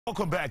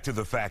Welcome back to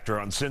The Factor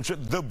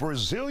Uncensored. The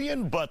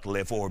Brazilian butt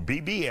lift, or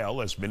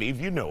BBL, as many of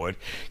you know it,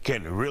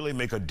 can really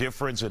make a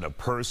difference in a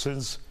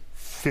person's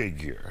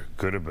figure.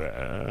 Good or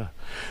bad.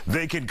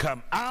 They can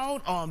come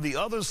out on the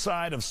other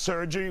side of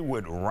surgery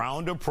with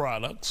rounder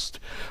products,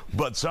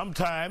 but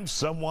sometimes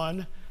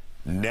someone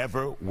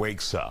never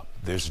wakes up.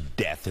 There's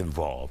death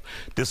involved.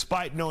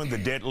 Despite knowing the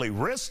deadly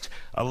risk,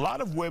 a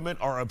lot of women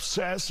are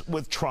obsessed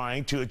with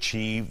trying to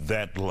achieve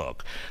that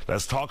look.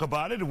 Let's talk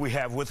about it. We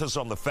have with us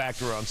on The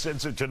Factor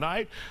Uncensored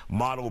tonight,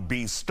 model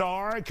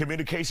B-Star,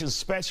 communications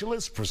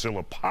specialist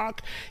Priscilla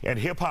Pock, and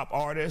hip-hop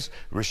artist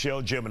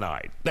Rochelle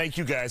Gemini. Thank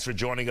you guys for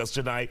joining us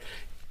tonight.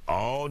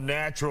 All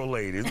natural,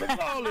 ladies. Look at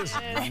all this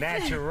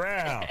natural.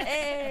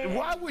 Hey.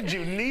 Why would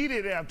you need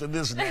it after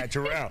this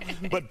natural?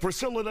 But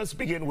Priscilla, let's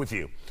begin with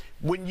you.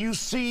 When you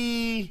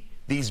see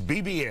these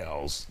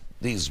BBLs,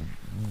 these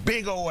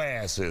big old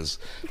asses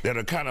that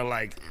are kind of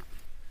like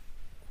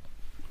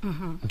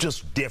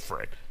just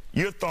different,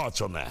 your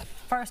thoughts on that?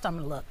 First, I'm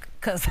gonna look,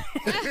 because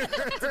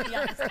to be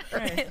honest,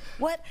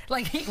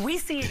 we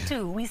see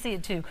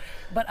it too.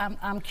 But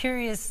I'm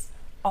curious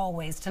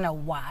always to know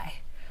why.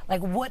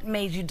 Like, what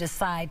made you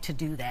decide to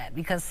do that?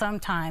 Because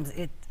sometimes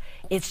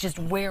it's just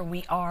where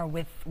we are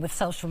with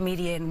social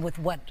media and with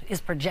what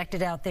is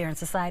projected out there in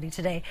society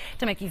today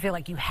to make you feel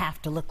like you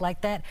have to look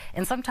like that.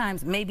 And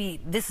sometimes maybe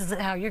this is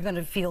how you're going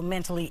to feel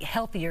mentally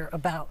healthier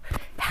about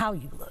how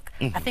you look.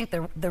 I think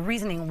the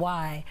reasoning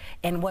why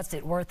and what's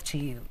it worth to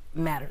you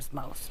matters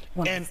most.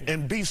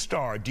 And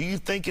B-Star, do you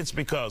think it's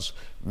because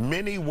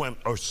many women,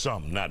 or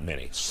some, not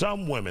many,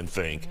 some women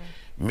think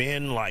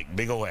men like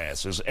big old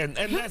asses, and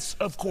that's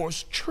of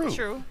course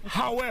true.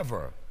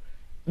 However,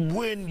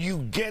 when you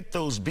get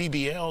those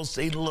BBLs,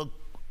 they look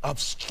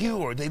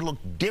obscure, they look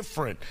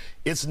different.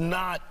 It's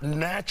not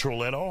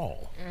natural at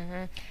all.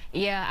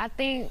 Yeah, I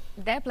think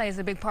that plays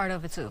a big part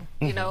of it too.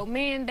 You know,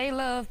 men, they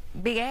love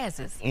big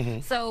asses.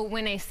 So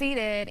when they see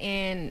that,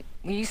 and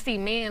when you see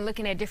men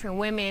looking at different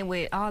women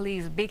with all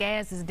these big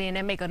asses, then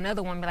that make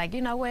another one be like,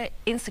 you know what,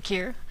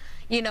 insecure.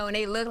 You know, and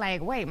they look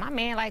like, wait, my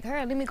man like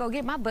her, let me go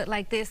get my butt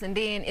like this. And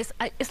then it's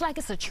like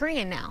it's a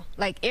trend now.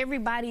 Like,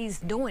 everybody's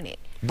doing it.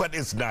 But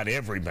it's not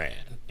every man.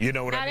 You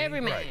know what I mean? Not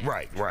every man.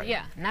 Right.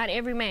 Yeah, not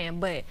every man.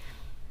 But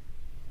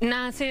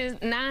nine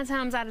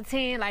times out of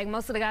 10, like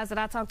most of the guys that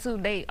I talk to,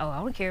 I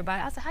don't care about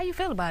it. I said, how you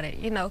feel about it?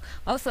 You know,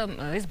 most of them,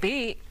 it's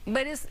big,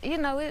 but it's, you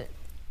know, it.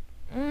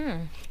 You're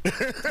in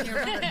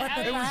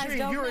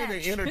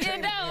the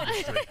entertainment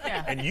industry,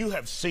 and you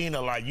have seen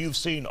a lot. You've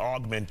seen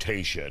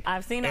augmentation.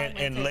 I've seen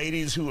augmentation. And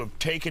ladies who have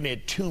taken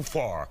it too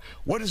far.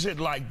 What is it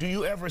like? Do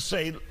you ever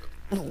say,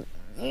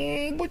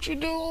 what you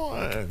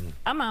doing?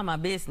 I'm on my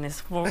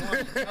business for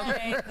one,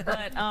 okay?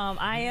 But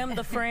I am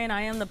the friend,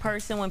 I am the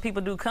person when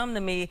people do come to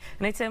me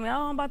and they tell me,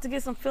 oh, I'm about to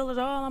get some fillers,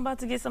 oh, I'm about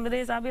to get some of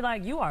this, I'll be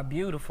like, you are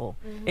beautiful.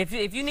 If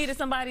you needed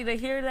somebody to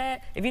hear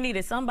that, if you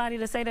needed somebody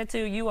to say that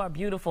to, you are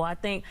beautiful. I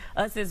think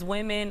us as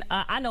women,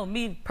 I know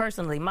me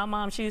personally, my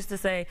mom, she used to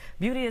say,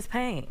 beauty is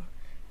pain.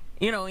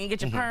 You know, you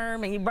get your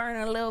perm and you burn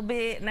it a little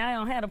bit. Now I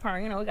don't have a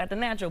perm, you know, we got the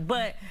natural.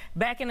 But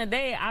back in the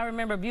day, I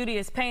remember beauty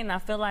is pain. And I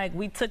feel like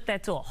we took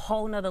that to a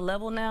whole nother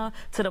level now,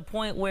 to the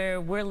point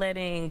where we're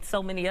letting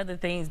so many other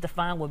things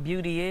define what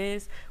beauty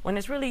is, when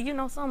it's really, you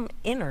know, something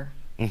inner.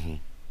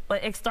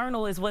 But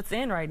external is what's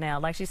in right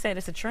now. Like she said,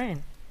 it's a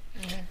trend.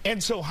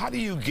 And so how do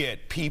you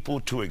get people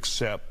to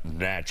accept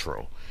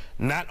natural?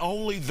 Not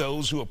only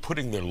those who are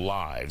putting their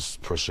lives,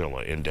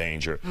 Priscilla, in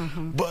danger,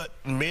 but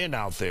men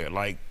out there,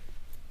 like,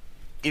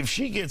 if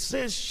she gets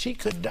this, she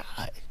could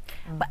die.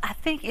 But I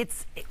think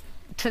it's,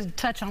 to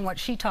touch on what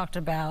she talked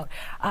about,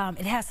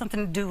 it has something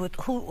to do with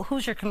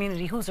who's your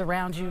community, who's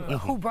around you,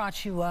 who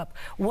brought you up,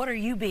 what are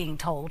you being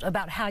told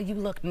about how you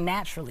look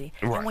naturally,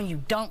 and when you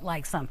don't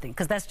like something,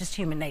 because that's just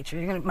human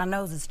nature. My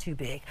nose is too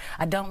big,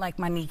 I don't like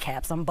my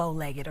kneecaps, I'm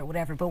bow-legged or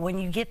whatever, but when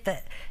you get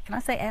that, can I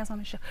say ass on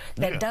the show,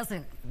 that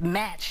doesn't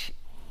match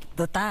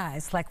the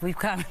thighs like we've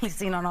commonly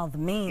seen on all the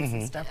memes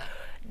and stuff.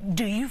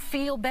 Do you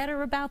feel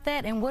better about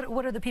that? And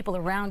what are the people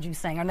around you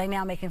saying? Are they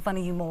now making fun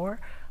of you more,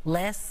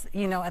 less?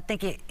 You know, I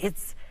think it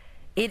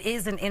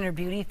is an inner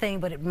beauty thing,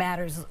 but it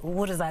matters.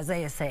 What does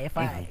Isaiah say if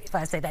I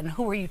say that? And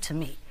who are you to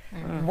me?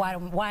 Why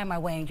am I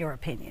weighing your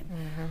opinion?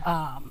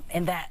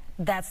 And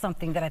that's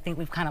something that I think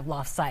we've kind of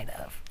lost sight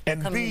of.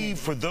 And B,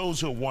 for those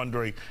who are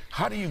wondering,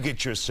 how do you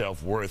get your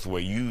self-worth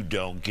where you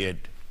don't get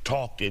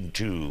talked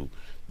into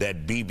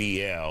that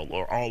BBL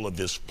or all of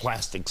this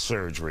plastic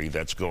surgery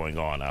that's going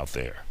on out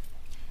there?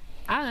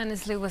 I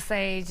honestly would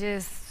say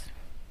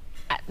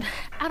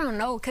I don't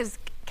know, because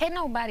can't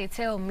nobody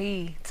tell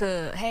me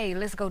to, hey,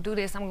 let's go do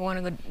this, I'm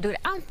going to go do it.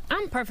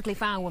 I'm perfectly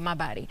fine with my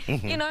body.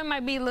 You know, it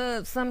might be a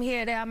little some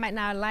here that I might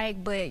not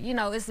like, but, you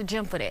know, it's a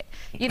gym for that.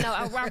 You know,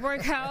 I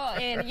work out,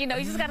 and, you know,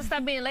 you just got to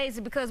stop being lazy,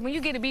 because when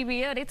you get a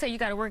BBL, they tell you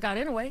got to work out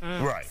anyway.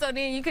 Right. So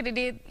then you could have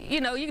did, you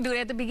know, you can do it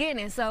at the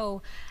beginning.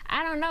 So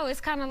I don't know,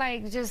 it's kind of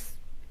like just,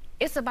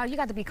 it's about, you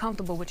got to be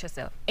comfortable with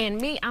yourself.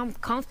 And me, I'm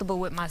comfortable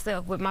with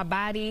myself, with my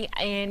body.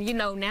 And, you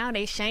know, now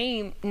they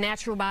shame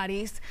natural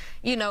bodies,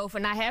 you know, for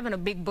not having a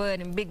big butt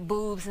and big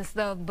boobs and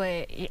stuff,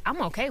 but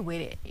I'm okay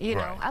with it. You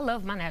know, I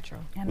love my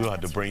natural. We'll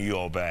have to bring you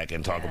all back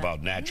and talk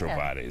about natural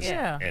bodies.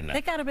 Yeah. And,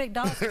 they got a big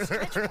dog with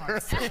stretch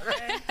marks.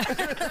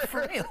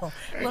 For real.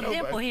 Little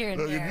dimple here and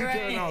look, there. if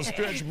you turn on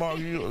stretch mark,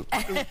 you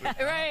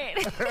Right.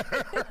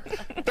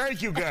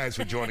 Thank you guys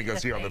for joining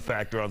us here on The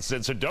Factor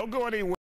Uncensored. Don't go anywhere.